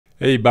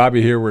Hey,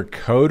 Bobby here with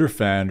Coder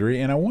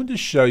Foundry, and I wanted to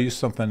show you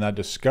something I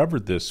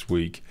discovered this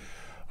week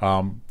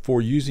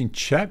for using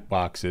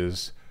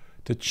checkboxes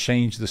to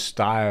change the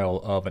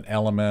style of an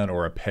element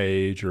or a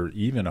page or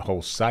even a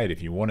whole site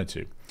if you wanted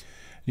to.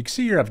 You can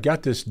see here I've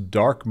got this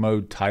dark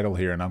mode title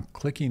here, and I'm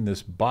clicking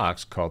this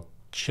box called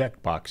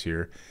checkbox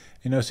here.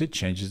 You notice it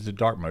changes the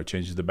dark mode,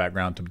 changes the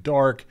background to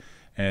dark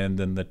and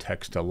then the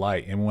text to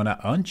light. And when I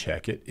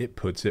uncheck it, it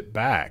puts it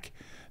back.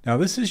 Now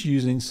this is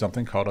using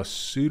something called a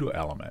pseudo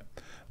element.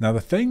 Now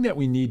the thing that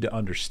we need to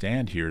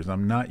understand here is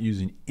I'm not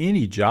using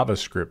any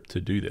JavaScript to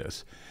do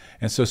this.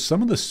 And so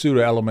some of the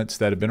pseudo elements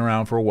that have been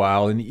around for a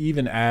while, and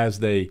even as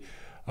they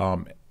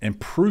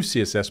improve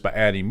CSS by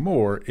adding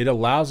more, it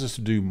allows us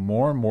to do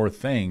more and more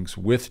things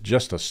with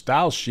just a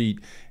style sheet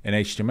in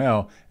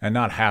HTML and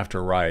not have to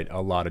write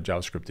a lot of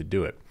JavaScript to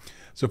do it.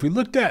 So if we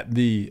looked at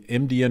the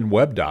MDN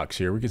web docs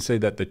here, we can say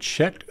that the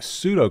checked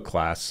pseudo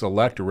class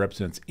selector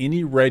represents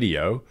any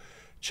radio,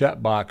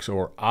 checkbox,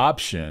 or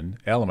option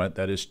element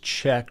that is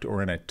checked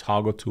or in a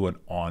toggle to an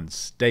on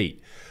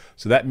state.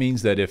 So that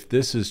means that if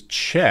this is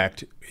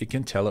checked, it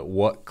can tell it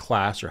what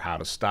class or how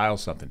to style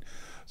something.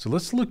 So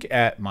let's look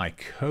at my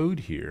code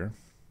here,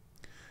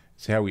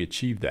 see how we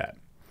achieve that.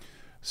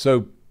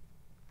 So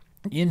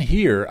in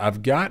here,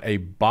 I've got a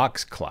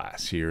box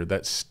class here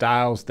that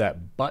styles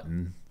that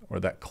button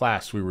or that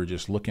class we were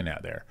just looking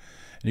at there.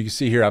 And you can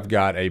see here I've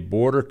got a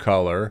border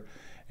color,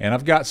 and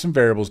I've got some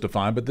variables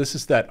defined, but this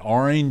is that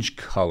orange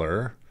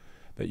color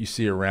that you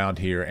see around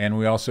here. And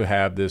we also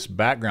have this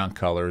background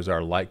color is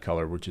our light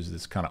color, which is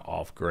this kind of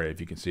off gray, if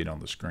you can see it on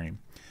the screen.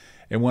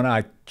 And when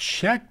I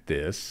check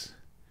this,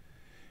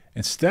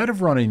 instead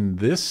of running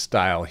this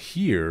style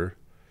here,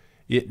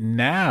 it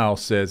now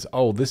says,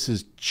 oh, this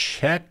is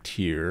checked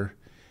here,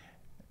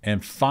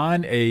 and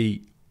find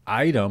a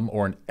item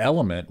or an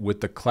element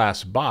with the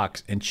class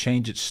box and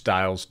change its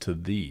styles to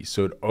these.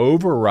 So it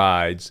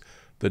overrides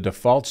the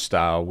default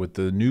style with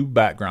the new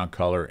background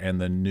color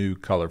and the new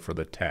color for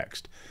the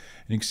text.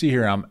 And you can see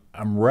here I'm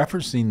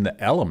referencing the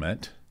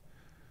element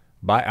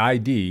by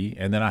ID,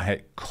 and then I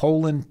had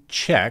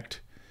 :checked,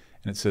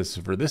 and it says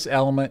for this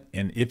element,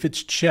 and if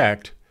it's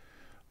checked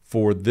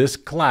for this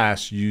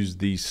class, use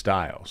these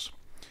styles.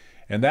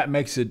 And that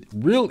makes it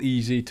real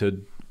easy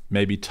to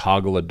maybe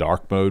toggle a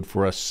dark mode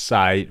for a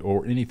site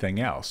or anything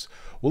else.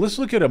 Well, let's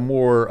look at a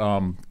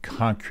more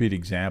concrete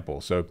example.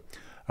 So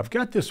I've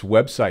got this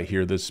website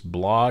here, this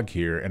blog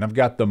here, and I've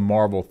got the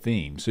Marvel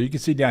theme. So you can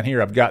see down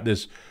here I've got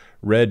this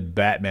red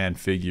Batman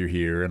figure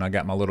here, and I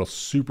got my little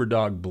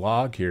Superdog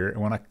blog here, and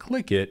when I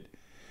click it,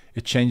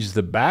 it changes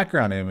the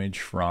background image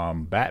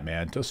from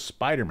Batman to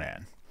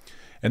Spider-Man.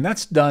 And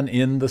that's done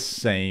in the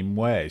same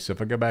way. So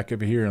if I go back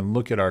over here and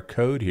look at our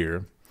code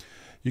here,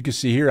 you can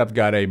see here I've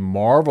got a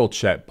Marvel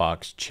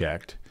checkbox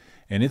checked,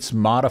 and it's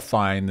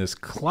modifying this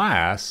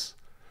class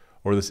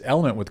or this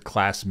element with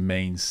class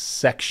main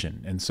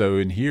section. And so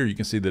in here you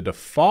can see the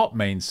default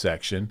main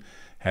section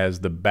has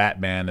the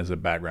Batman as a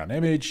background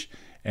image,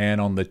 and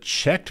on the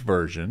checked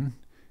version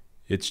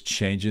it's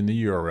changing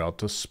the URL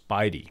to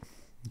Spidey.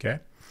 Okay,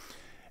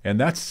 and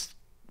that's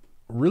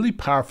a really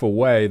powerful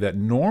way that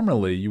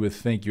normally you would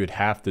think you would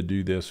have to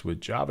do this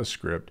with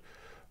JavaScript,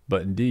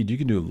 but indeed you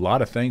can do a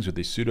lot of things with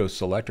these pseudo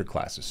selector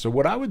classes. So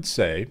what I would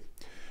say,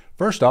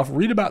 first off,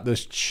 read about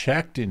this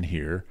checked in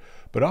here,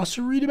 but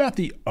also read about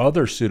the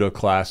other pseudo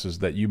classes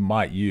that you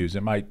might use.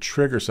 It might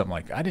trigger something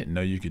like, I didn't know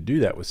you could do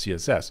that with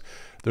CSS.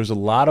 There's a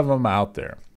lot of them out there.